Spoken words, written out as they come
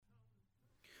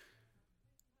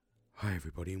Hi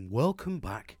everybody and welcome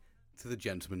back to the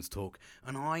Gentleman's Talk,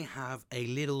 and I have a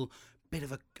little bit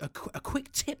of a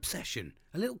quick tip session,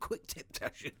 and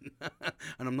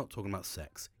I'm not talking about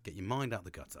sex, get your mind out the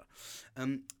gutter.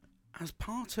 As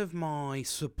part of my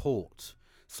support,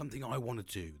 something I want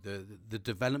to do, the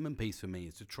development piece for me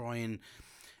is to try and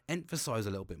emphasize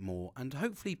a little bit more and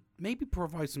hopefully maybe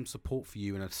provide some support for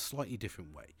you in a slightly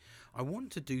different way. I want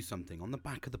to do something on the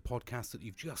back of the podcast that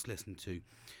you've just listened to.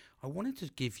 I wanted to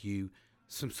give you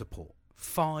some support.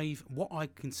 What I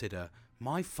consider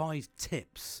my 5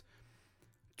 tips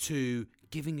to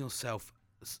giving yourself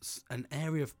an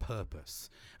area of purpose.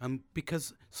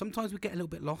 Because sometimes we get a little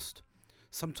bit lost.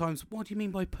 Sometimes, what do you mean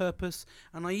by purpose?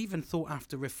 And I even thought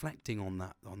after reflecting on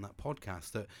that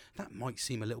podcast that might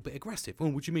seem a little bit aggressive. Oh,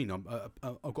 what do you mean?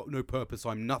 I've got no purpose,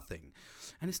 I'm nothing.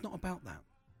 And it's not about that.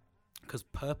 Because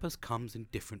purpose comes in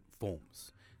different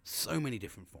forms. So many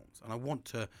different forms, and I want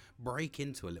to break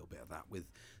into a little bit of that with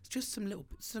just a little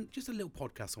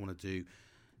podcast I want to do.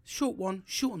 Short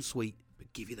and sweet,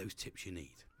 but give you those tips you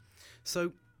need.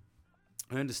 So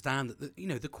I understand that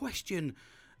the question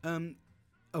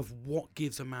of what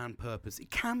gives a man purpose,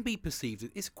 it can be perceived.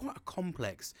 It's quite a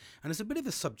complex and it's a bit of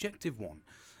a subjective one,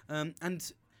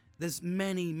 and there's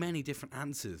many different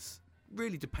answers,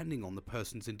 really depending on the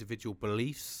person's individual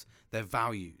beliefs, their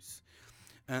values.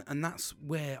 And that's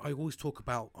where I always talk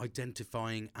about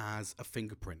identifying as a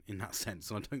fingerprint in that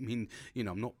sense. And I don't mean,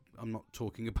 I'm not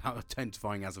talking about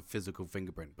identifying as a physical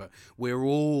fingerprint, but we're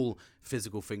all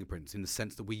physical fingerprints in the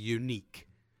sense that we're unique.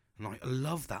 And I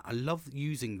love that. I love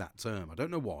using that term. I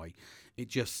don't know why. It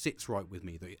just sits right with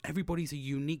me that everybody's a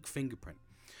unique fingerprint.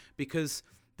 Because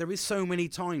there is so many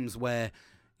times where,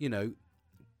 we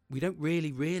don't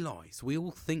really realise. We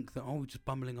all think that, we're just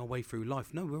bumbling our way through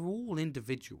life. No, we're all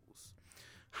individuals.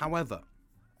 However,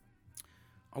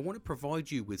 I want to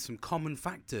provide you with some common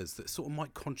factors that sort of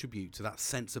might contribute to that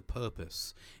sense of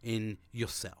purpose in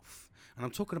yourself. And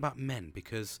I'm talking about men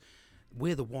because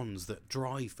we're the ones that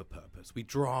drive for purpose. We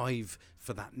drive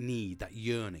for that need, that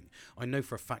yearning. I know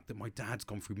for a fact that my dad's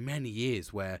gone through many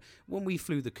years where when we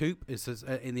flew the coop, it's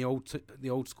in the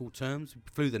old school terms, we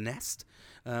flew the nest,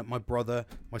 my brother,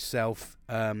 myself,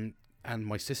 and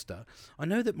my sister, I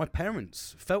know that my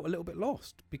parents felt a little bit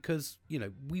lost because,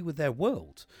 we were their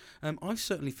world. I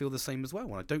certainly feel the same as well.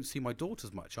 When I don't see my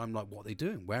daughters much, I'm like, what are they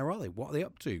doing? Where are they? What are they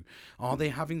up to? Are they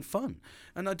having fun?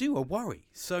 And I worry.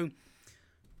 So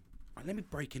let me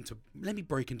break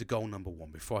into goal number 1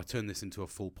 before I turn this into a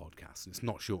full podcast. It's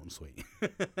not short and sweet.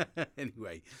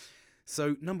 Anyway,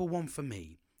 so number 1 for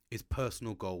me is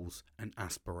personal goals and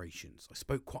aspirations. I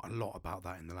spoke quite a lot about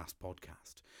that in the last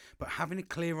podcast. But having a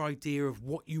clear idea of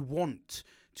what you want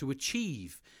to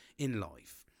achieve in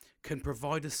life can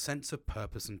provide a sense of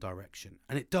purpose and direction.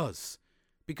 And it does.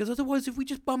 Because otherwise, if we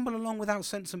just bumble along without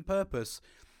sense and purpose,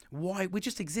 we're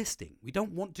just existing. We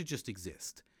don't want to just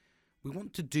exist. We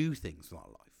want to do things in our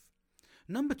life.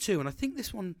 Number 2, and I think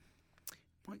this one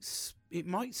it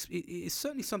is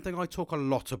certainly something I talk a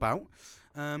lot about,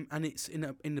 and it's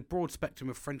in the broad spectrum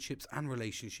of friendships and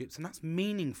relationships, and that's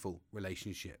meaningful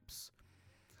relationships.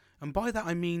 And by that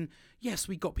I mean, yes,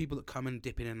 we got people that come and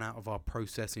dip in and out of our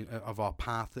process, of our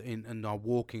path and our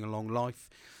walking along life,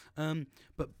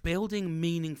 but building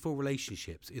meaningful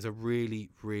relationships is a really,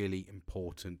 really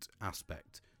important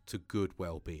aspect to good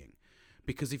well-being.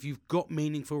 Because if you've got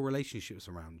meaningful relationships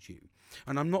around you,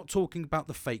 and I'm not talking about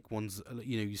the fake ones,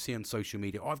 you see on social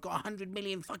media, I've got 100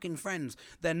 million fucking friends.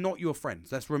 They're not your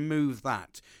friends. Let's remove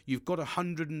that. You've got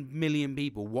 100 million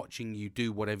people watching you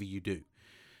do whatever you do.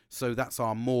 So that's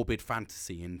our morbid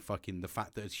fantasy in fucking the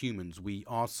fact that as humans, we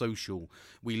are social.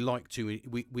 We're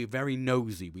very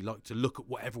nosy. We like to look at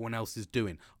what everyone else is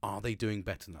doing. Are they doing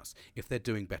better than us? If they're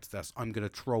doing better than us, I'm going to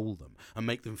troll them and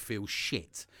make them feel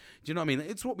shit. Do you know what I mean?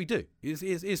 It's what we do.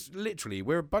 It's literally,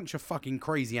 we're a bunch of fucking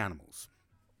crazy animals.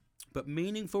 But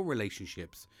meaningful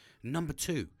relationships, number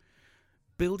 2,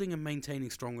 building and maintaining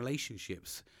strong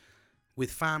relationships with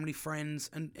family, friends,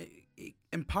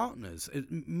 and partners.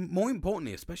 More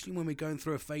importantly, especially when we're going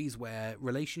through a phase where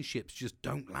relationships just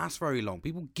don't last very long.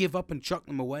 People give up and chuck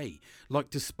them away like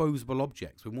disposable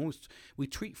objects. We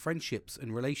treat friendships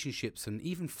and relationships and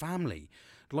even family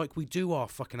like we do our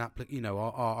fucking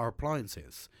our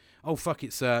appliances. Oh fuck,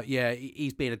 it's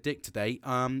he's being a dick today.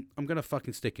 I'm gonna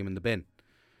fucking stick him in the bin.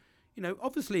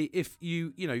 Obviously, if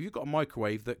you've got a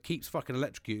microwave that keeps fucking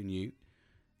electrocuting you,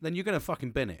 then you're going to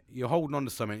fucking bin it. You're holding on to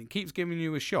something. It keeps giving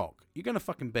you a shock. You're going to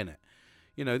fucking bin it.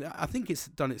 I think it's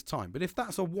done its time. But if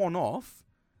that's a one-off,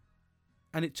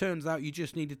 and it turns out you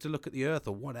just needed to look at the earth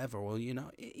or whatever, or,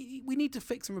 we need to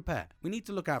fix and repair. We need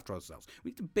to look after ourselves. We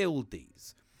need to build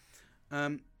these.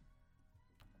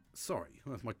 Sorry,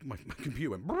 my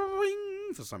computer went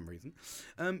bring for some reason.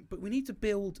 But we need to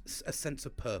build a sense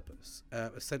of purpose,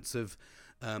 a sense of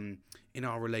in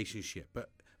our relationship. But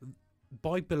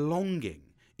by belonging,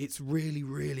 it's really,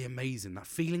 really amazing, that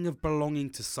feeling of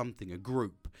belonging to something, a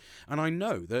group. And I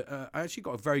know that I actually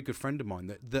got a very good friend of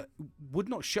mine that would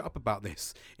not shut up about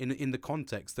this in the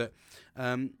context that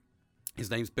his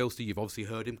name's Bill. So you've obviously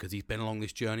heard him because he's been along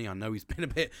this journey. I know he's been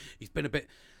a bit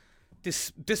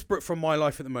disparate from my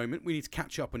life at the moment. We need to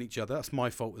catch up on each other. That's my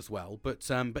fault as well. But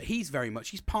he's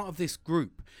part of this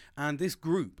group, and this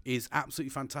group is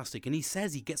absolutely fantastic. And he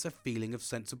says he gets a feeling of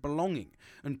sense of belonging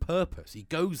and purpose. He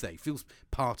goes there, he feels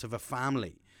part of a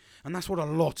family, and that's what a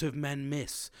lot of men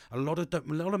miss. A lot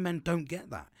of men don't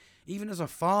get that. Even as a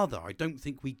father, I don't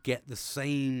think we get the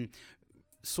same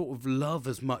sort of love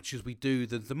as much as we do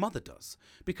the mother does,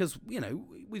 because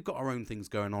we've got our own things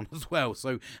going on as well.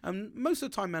 So most of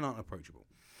the time men aren't approachable.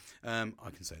 I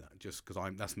can say that just because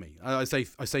that's me. I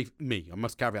say me. I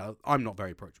must caveat, I'm not very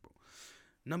approachable.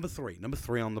 Number three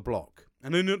on the block,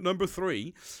 and then at number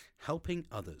 3, helping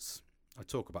others. I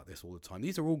talk about this all the time.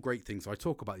 These are all great things. I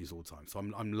talk about these all the time, so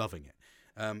I'm loving it.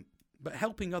 But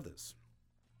helping others,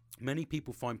 many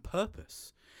people find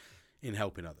purpose in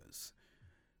helping others.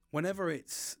 Whenever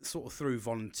it's sort of through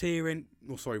volunteering,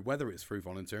 whether it's through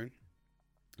volunteering,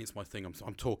 it's my thing,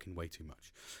 I'm talking way too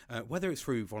much. Whether it's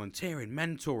through volunteering,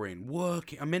 mentoring,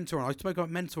 working, I spoke about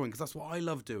mentoring because that's what I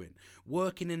love doing.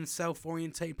 Working in a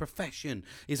self-orientated profession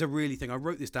is a really thing. I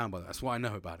wrote this down, by the way, that's why I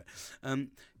know about it.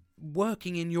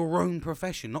 Working in your own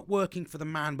profession, not working for the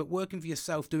man, but working for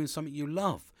yourself, doing something you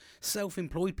love.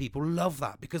 Self-employed people love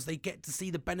that because they get to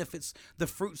see the benefits, the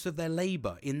fruits of their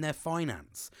labour in their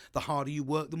finance. The harder you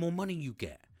work, the more money you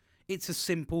get. It's a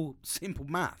simple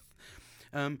math.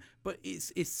 But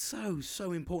it's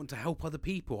so important to help other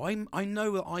people. I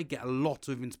know that I get a lot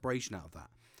of inspiration out of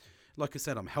that. Like I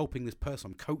said, I'm helping this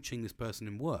person, I'm coaching this person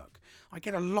in work. I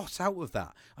get a lot out of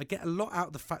that. I get a lot out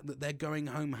of the fact that they're going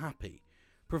home happy.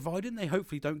 Provided they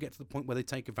hopefully don't get to the point where they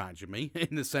take advantage of me,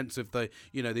 in the sense of they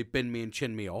bend me and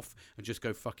chin me off and just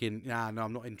go fucking, no,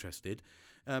 I'm not interested.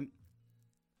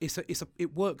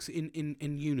 It works in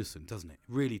unison, doesn't it?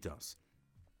 It really does.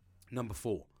 Number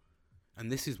 4,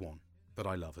 and this is one that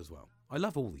I love as well. I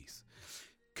love all these.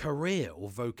 Career or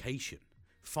vocation.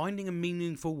 Finding a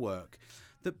meaningful work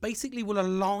that basically will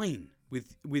align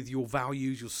with your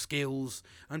values, your skills,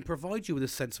 and provide you with a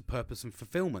sense of purpose and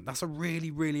fulfillment. That's a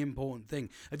really, really important thing.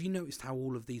 Have you noticed how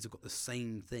all of these have got the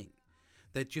same thing?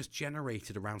 They're just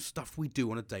generated around stuff we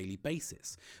do on a daily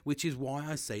basis, which is why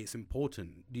I say it's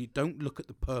important. You don't look at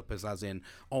the purpose as in,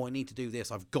 I need to do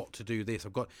this, I've got to do this,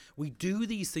 we do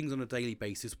these things on a daily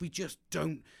basis. We just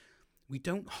don't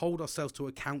hold ourselves to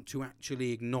account to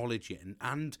actually acknowledge it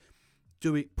and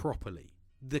do it properly.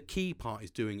 The key part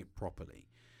is doing it properly.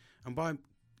 And by,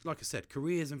 like I said,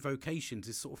 careers and vocations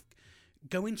is sort of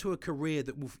go into a career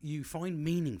that you find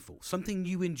meaningful, something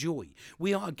you enjoy.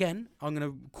 We are, again, I'm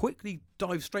going to quickly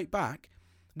dive straight back,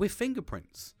 we're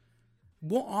fingerprints.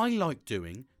 What I like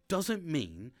doing doesn't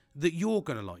mean that you're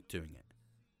going to like doing it.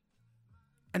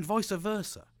 And vice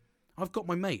versa. I've got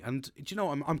my mate, and do you know,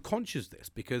 I'm conscious of this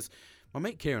because my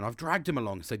mate Kieran, I've dragged him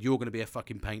along and said, you're going to be a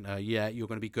fucking painter. Yeah, you're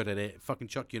going to be good at it. Fucking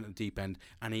chuck you into the deep end.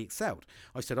 And he excelled.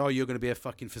 I said, you're going to be a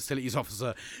fucking facilities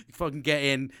officer. Fucking get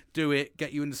in, do it,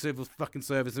 get you in the civil fucking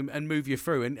service and move you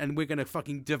through. And we're going to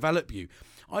fucking develop you.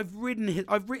 I've written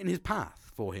his path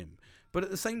for him. But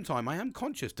at the same time, I am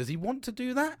conscious. Does he want to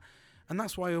do that? And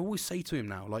that's why I always say to him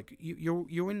now, like,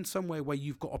 you're in somewhere where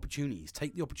you've got opportunities.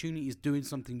 Take the opportunities doing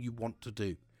something you want to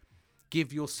do.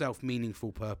 Give yourself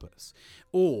meaningful purpose,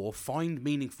 or find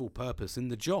meaningful purpose in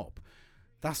the job.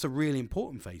 That's a really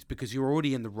important phase because you're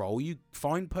already in the role. You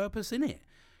find purpose in it.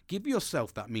 Give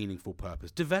yourself that meaningful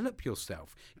purpose. Develop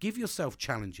yourself. Give yourself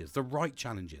challenges, the right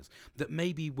challenges that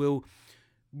maybe will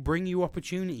bring you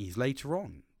opportunities later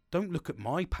on. Don't look at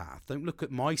my path. Don't look at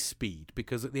my speed,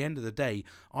 because at the end of the day,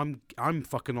 I'm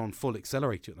fucking on full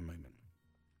accelerator at the moment.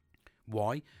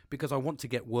 Why? Because I want to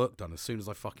get work done as soon as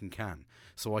I fucking can,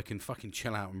 so I can fucking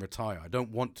chill out and retire. I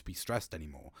don't want to be stressed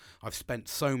anymore. I've spent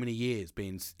so many years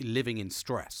living in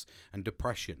stress and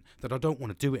depression that I don't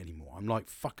want to do it anymore. I'm like,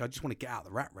 fuck, I just want to get out of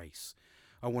the rat race.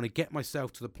 I want to get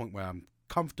myself to the point where I'm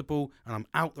comfortable and I'm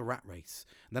out the rat race.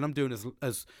 And then I'm doing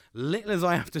as little as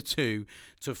I have to do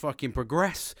to fucking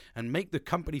progress and make the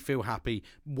company feel happy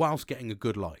whilst getting a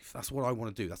good life. That's what I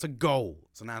want to do. That's a goal.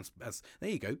 There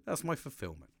you go. That's my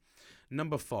fulfillment.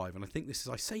 Number 5, and I think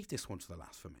I saved this one to the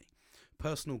last for me.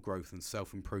 personal growth and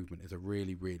self-improvement is a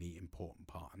really, really important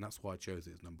part, and that's why I chose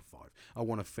it as number 5. I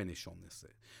want to finish on this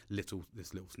little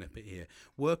snippet here.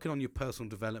 Working on your personal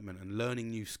development and learning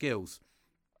new skills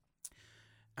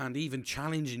and even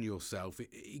challenging yourself,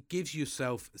 it gives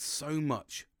yourself so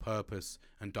much purpose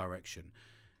and direction.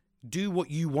 Do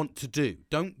what you want to do.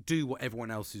 Don't do what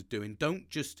everyone else is doing. Don't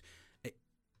just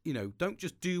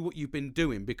do what you've been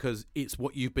doing because it's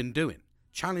what you've been doing.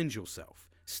 Challenge yourself.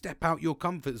 Step out your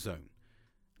comfort zone.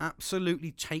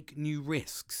 Absolutely take new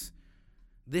risks.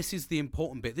 This is the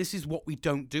important bit. This is what we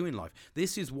don't do in life.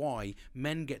 This is why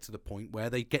men get to the point where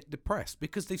they get depressed,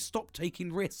 because they've stopped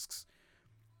taking risks.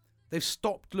 They've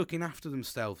stopped looking after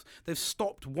themselves. They've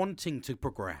stopped wanting to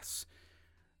progress.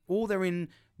 Or they're in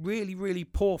really, really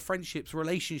poor friendships,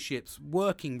 relationships,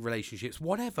 working relationships,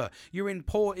 whatever. You're in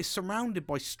poor, it's surrounded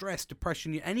by stress,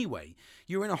 depression anyway.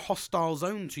 You're in a hostile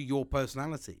zone to your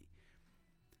personality.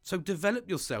 So develop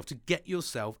yourself to get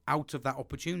yourself out of that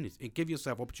opportunity. Give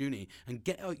yourself opportunity and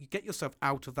get yourself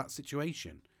out of that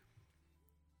situation.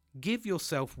 Give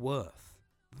yourself worth.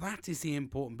 That is the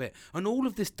important bit. And all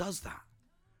of this does that.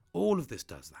 All of this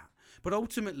does that. But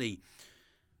ultimately,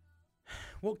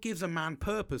 what gives a man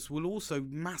purpose will also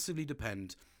massively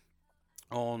depend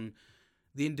on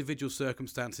the individual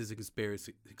circumstances and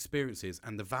experiences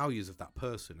and the values of that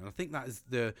person. And I think that is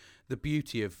the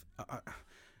beauty of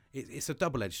it's a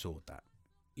double-edged sword, that,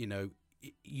 you know,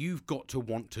 you've got to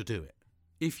want to do it.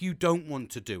 If you don't want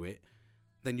to do it,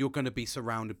 then you're going to be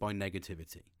surrounded by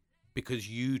negativity because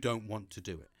you don't want to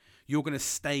do it. You're going to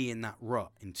stay in that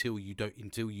rut until you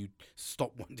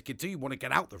stop wanting to, until you want to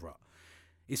get out the rut.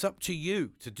 It's up to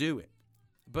you to do it.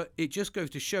 But it just goes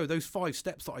to show those 5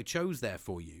 steps that I chose there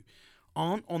for you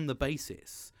aren't on the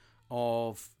basis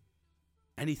of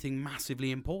anything massively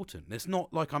important. It's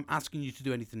not like I'm asking you to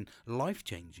do anything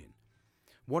life-changing.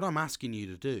 What I'm asking you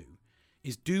to do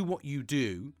is do what you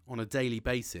do on a daily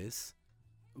basis,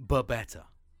 but better.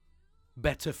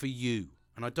 Better for you.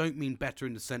 And I don't mean better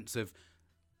in the sense of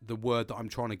the word that I'm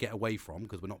trying to get away from,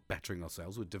 because we're not bettering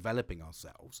ourselves, we're developing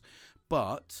ourselves.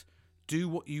 But do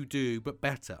what you do, but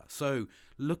better. So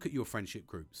look at your friendship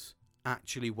groups.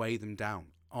 Actually weigh them down.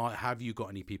 Have you got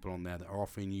any people on there that are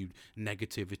offering you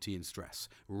negativity and stress?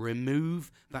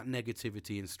 Remove that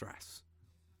negativity and stress.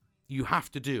 You have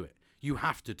to do it. You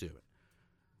have to do it.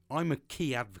 I'm a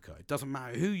key advocate. It doesn't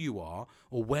matter who you are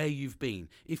or where you've been.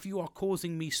 If you are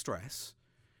causing me stress,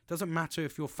 doesn't matter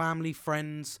if you're family,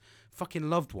 friends, fucking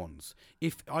loved ones.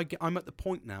 I'm at the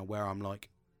point now where I'm like,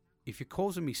 if you're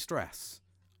causing me stress,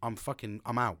 I'm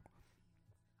out.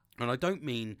 And I don't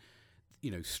mean,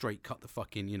 straight cut the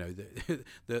fucking,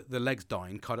 the legs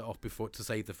dying, cut it off before to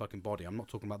save the fucking body. I'm not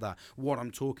talking about that. What I'm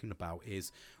talking about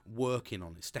is working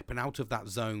on it, stepping out of that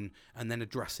zone and then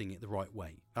addressing it the right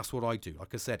way. That's what I do.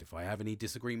 Like I said, if I have any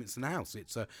disagreements in the house,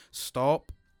 it's a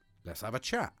stop. Let's have a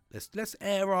chat. Let's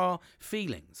air our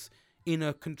feelings in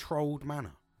a controlled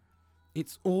manner.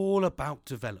 It's all about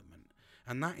development.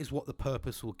 And that is what the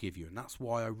purpose will give you. And that's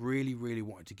why I really, really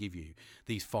wanted to give you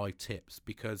these 5 tips,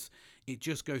 because it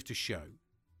just goes to show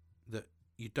that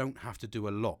you don't have to do a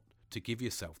lot to give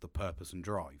yourself the purpose and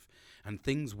drive. And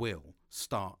things will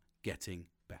start getting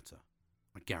better.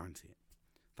 I guarantee it.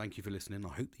 Thank you for listening.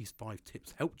 I hope these 5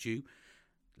 tips helped you.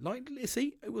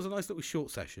 See, it was a nice little short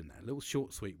session there. A little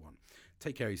short, sweet one.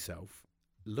 Take care of yourself.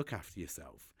 Look after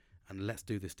yourself. And let's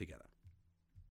do this together.